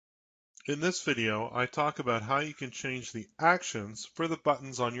In this video, I talk about how you can change the actions for the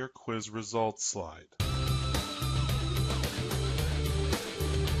buttons on your quiz results slide.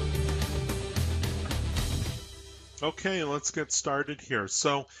 Okay, let's get started here.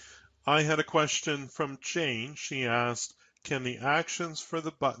 So I had a question from Jane. She asked, can the actions for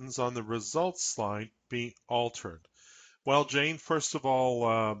the buttons on the results slide be altered? Well, Jane, first of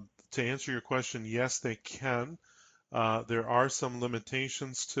all, to answer your question, yes, they can. There are some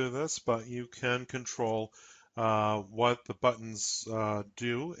limitations to this, but you can control what the buttons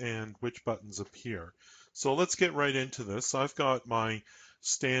do and which buttons appear. So let's get right into this. I've got my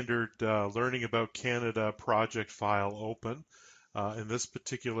standard Learning About Canada project file open. In this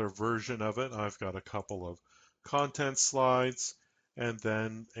particular version of it, I've got a couple of content slides and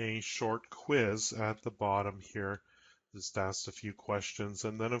then a short quiz at the bottom here. Just asked a few questions.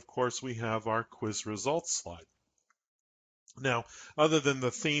 And then, of course, we have our quiz results slide. Now, other than the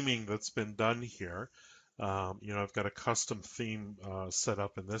theming that's been done here, I've got a custom theme set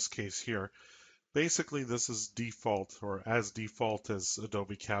up in this case here. Basically, this is default or as default as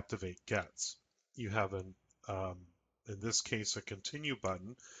Adobe Captivate gets. You have in this case, a continue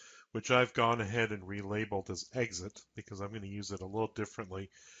button, which I've gone ahead and relabeled as exit because I'm going to use it a little differently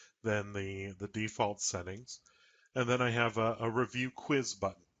than the default settings. And then I have a review quiz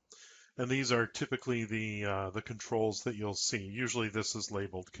button. And these are typically the controls that you'll see. Usually this is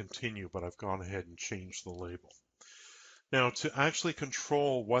labeled continue, but I've gone ahead and changed the label. Now, to actually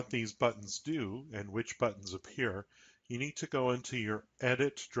control what these buttons do and which buttons appear, you need to go into your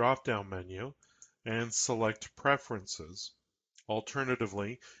Edit drop-down menu and select Preferences.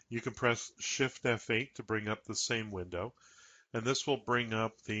 Alternatively, you can press Shift F8 to bring up the same window, and this will bring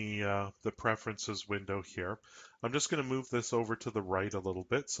up the preferences window here. I'm just going to move this over to the right a little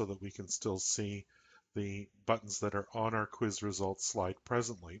bit so that we can still see the buttons that are on our quiz results slide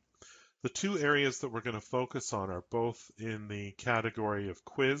presently. The two areas that we're going to focus on are both in the category of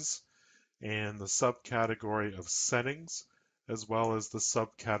quiz and the subcategory of settings, as well as the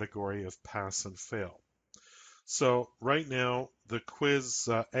subcategory of pass and fail. So right now, the quiz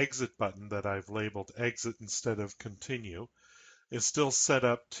exit button that I've labeled exit instead of continue is still set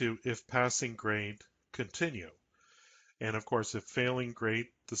up to, if passing grade, continue. And of course, if failing grade,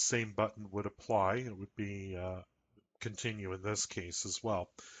 the same button would apply. It would be continue in this case as well.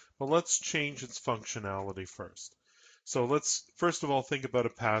 But let's change its functionality first. So let's first of all think about a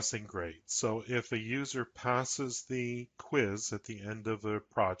passing grade. So if a user passes the quiz at the end of the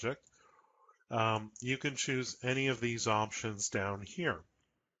project, you can choose any of these options down here.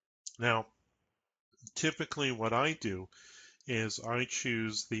 Now, typically what I do is I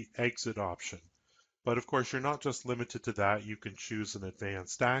choose the exit option. But of course, you're not just limited to that. You can choose an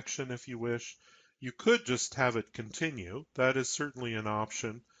advanced action if you wish. You could just have it continue. That is certainly an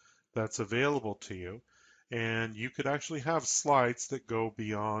option that's available to you. And you could actually have slides that go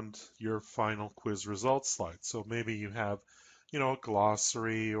beyond your final quiz results slide. So maybe you have, a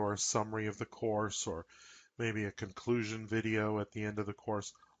glossary or a summary of the course, or maybe a conclusion video at the end of the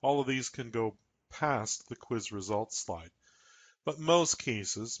course. All of these can go past the quiz results slide. But most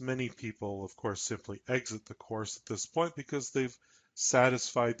cases, many people, of course, simply exit the course at this point because they've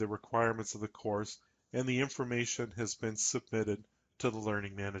satisfied the requirements of the course and the information has been submitted to the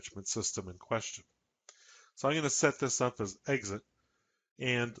learning management system in question. So I'm going to set this up as exit,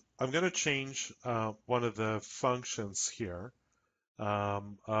 and I'm going to change one of the functions here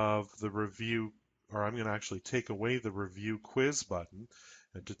of the review, or I'm going to actually take away the review quiz button.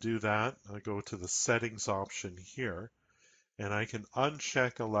 And to do that, I go to the settings option here, and I can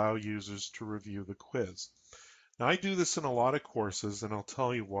uncheck allow users to review the quiz. Now I do this in a lot of courses, and I'll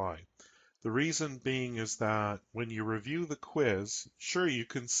tell you why. The reason being is that when you review the quiz, sure, you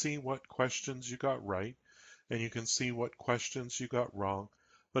can see what questions you got right, and you can see what questions you got wrong,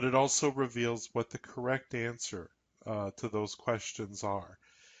 but it also reveals what the correct answer to those questions are.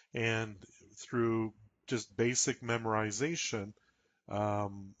 And through just basic memorization,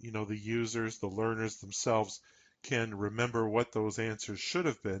 the users, the learners themselves can remember what those answers should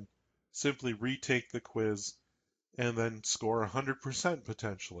have been, simply retake the quiz, and then score 100%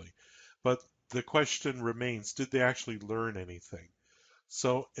 potentially. But the question remains, did they actually learn anything?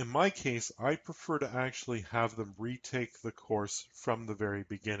 So in my case, I prefer to actually have them retake the course from the very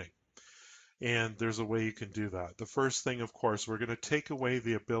beginning. And there's a way you can do that. The first thing, of course, we're going to take away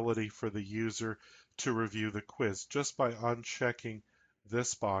the ability for the user to review the quiz just by unchecking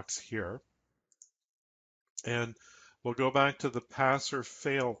this box here. And we'll go back to the pass or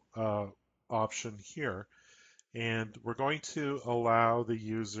fail option here. And we're going to allow the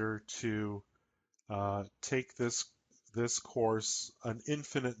user to take this this course an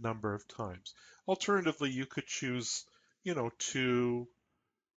infinite number of times. Alternatively, you could choose, 2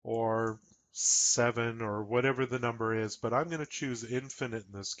 or 7 or whatever the number is, but I'm going to choose infinite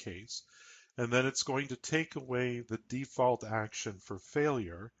in this case. And then it's going to take away the default action for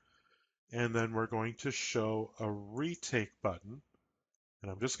failure. And then we're going to show a retake button.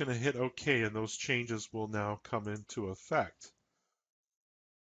 And I'm just going to hit OK, and those changes will now come into effect.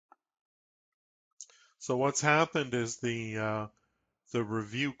 So what's happened is the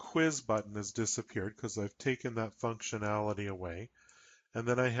review quiz button has disappeared because I've taken that functionality away. And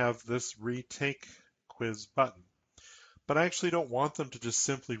then I have this retake quiz button. But I actually don't want them to just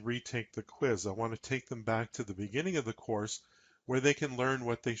simply retake the quiz. I want to take them back to the beginning of the course where they can learn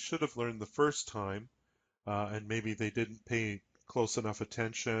what they should have learned the first time, and maybe they didn't pay close enough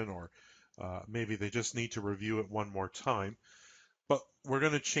attention, or maybe they just need to review it one more time. But we're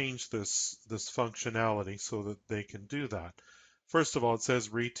going to change this functionality so that they can do that. First of all, it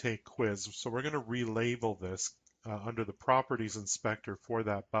says retake quiz, so we're going to relabel this under the properties inspector for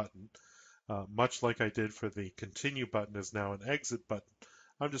that button. Much like I did for the continue button is now an exit button.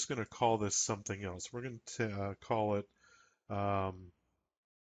 I'm just going to call this something else. We're going to call it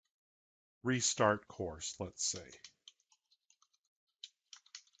restart course, let's say. It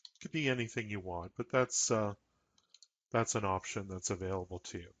could be anything you want, but that's an option that's available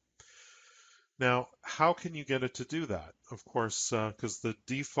to you. Now, how can you get it to do that? Of course, because the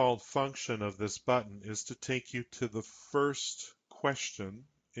default function of this button is to take you to the first question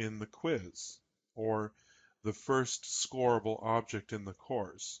in the quiz, or the first scoreable object in the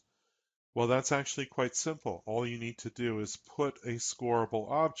course. Well, that's actually quite simple. All you need to do is put a scoreable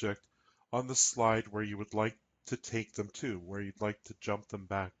object on the slide where you would like to take them to, where you'd like to jump them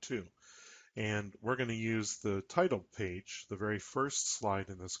back to. And we're going to use the title page, the very first slide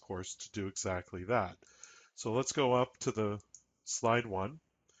in this course, to do exactly that. So let's go up to the slide 1.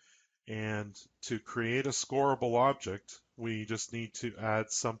 And to create a scoreable object, we just need to add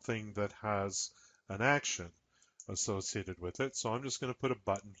something that has an action associated with it. So I'm just going to put a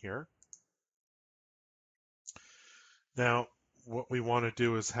button here. Now, what we want to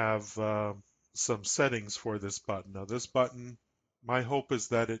do is have some settings for this button. Now, this button, my hope is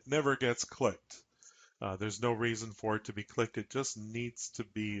that it never gets clicked. There's no reason for it to be clicked. It just needs to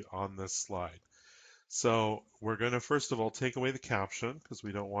be on this slide. So we're going to first of all take away the caption because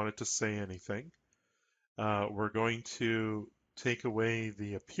we don't want it to say anything. We're going to take away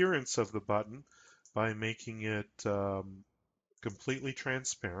the appearance of the button by making it completely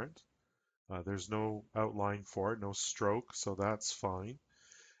transparent. There's no outline for it, no stroke, so that's fine.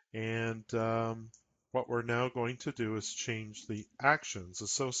 And what we're now going to do is change the actions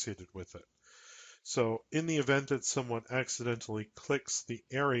associated with it. So in the event that someone accidentally clicks the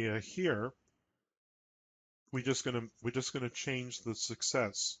area here, we're just going to change the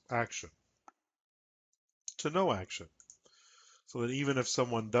success action to no action, so that even if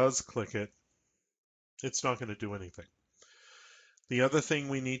someone does click it, it's not going to do anything. The other thing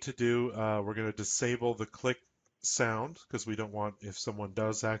we need to do, we're going to disable the click sound because we don't want, if someone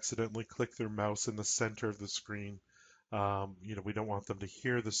does accidentally click their mouse in the center of the screen, we don't want them to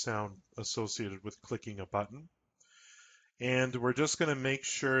hear the sound associated with clicking a button. And we're just going to make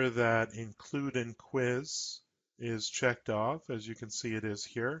sure that include in quiz is checked off. As you can see, it is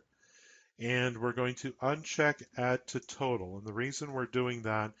here. And we're going to uncheck add to total. And the reason we're doing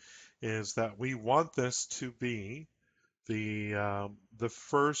that is that we want this to be the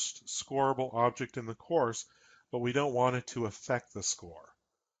first scoreable object in the course, but we don't want it to affect the score.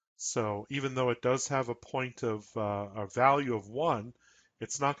 So even though it does have a point of a value of 1,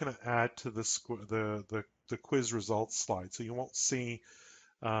 it's not going to add to the quiz results slide. So you won't see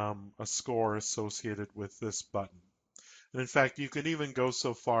a score associated with this button. And in fact, you can even go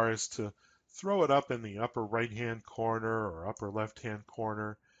so far as to throw it up in the upper right-hand corner or upper left-hand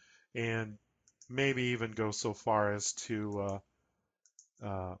corner, and maybe even go so far as to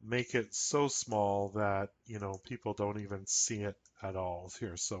make it so small that people don't even see it at all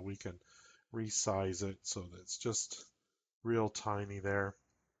here. So we can resize it so that it's just real tiny there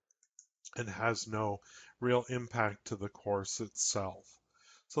and has no real impact to the course itself.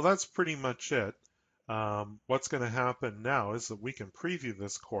 So that's pretty much it. What's going to happen now is that we can preview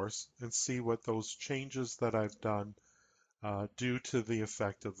this course and see what those changes that I've done do to the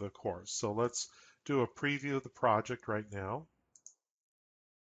effect of the course. So let's do a preview of the project right now.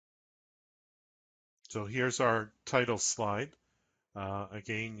 So here's our title slide.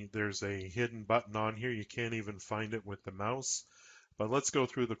 Again, there's a hidden button on here. You can't even find it with the mouse. But let's go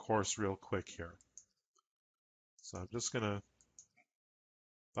through the course real quick here. So I'm just going to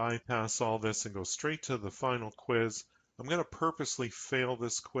bypass all this and go straight to the final quiz. I'm going to purposely fail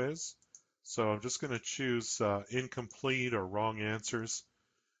this quiz. So I'm just going to choose incomplete or wrong answers.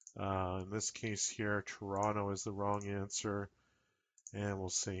 In this case here, Toronto is the wrong answer. And we'll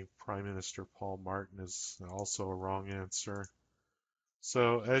say Prime Minister Paul Martin is also a wrong answer.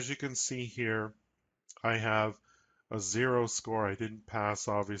 So as you can see here, I have a 0 score. I didn't pass,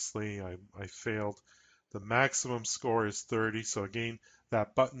 obviously. I failed. The maximum score is 30. So again,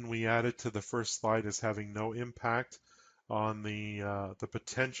 that button we added to the first slide is having no impact on the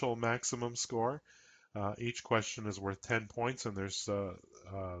potential maximum score. Each question is worth 10 points, and there's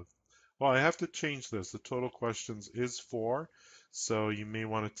well, I have to change this. The total questions is 4, so you may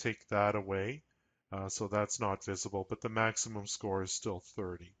want to take that away. So that's not visible, but the maximum score is still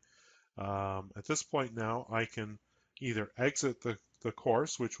 30. At this point now, I can either exit the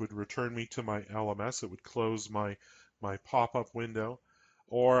course, which would return me to my LMS. It would close my pop-up window,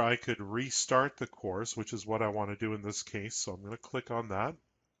 or I could restart the course, which is what I want to do in this case. So I'm going to click on that.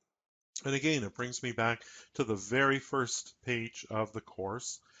 And again, it brings me back to the very first page of the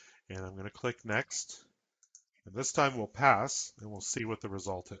course. And I'm going to click Next. And this time we'll pass, and we'll see what the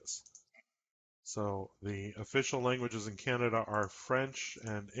result is. So the official languages in Canada are French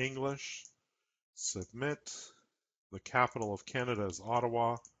and English. Submit. The capital of Canada is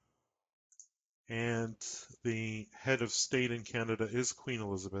Ottawa. And the head of state in Canada is Queen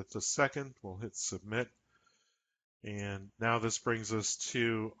Elizabeth II. We'll hit Submit. And now this brings us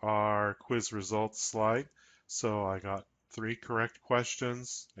to our quiz results slide. So I got 3 correct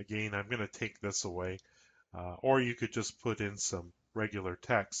questions. Again, I'm going to take this away. Or you could just put in some regular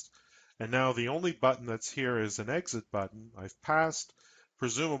text. And now the only button that's here is an exit button. I've passed.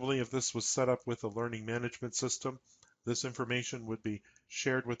 Presumably, if this was set up with a learning management system, this information would be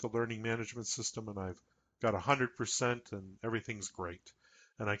shared with the learning management system, and I've got 100% and everything's great.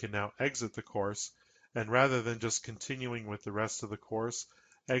 And I can now exit the course. And rather than just continuing with the rest of the course,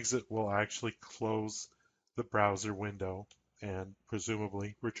 exit will actually close the browser window and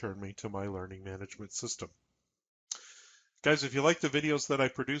presumably return me to my learning management system. Guys, if you like the videos that I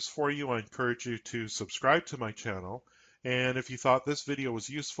produce for you, I encourage you to subscribe to my channel. And if you thought this video was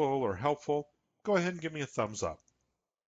useful or helpful, go ahead and give me a thumbs up.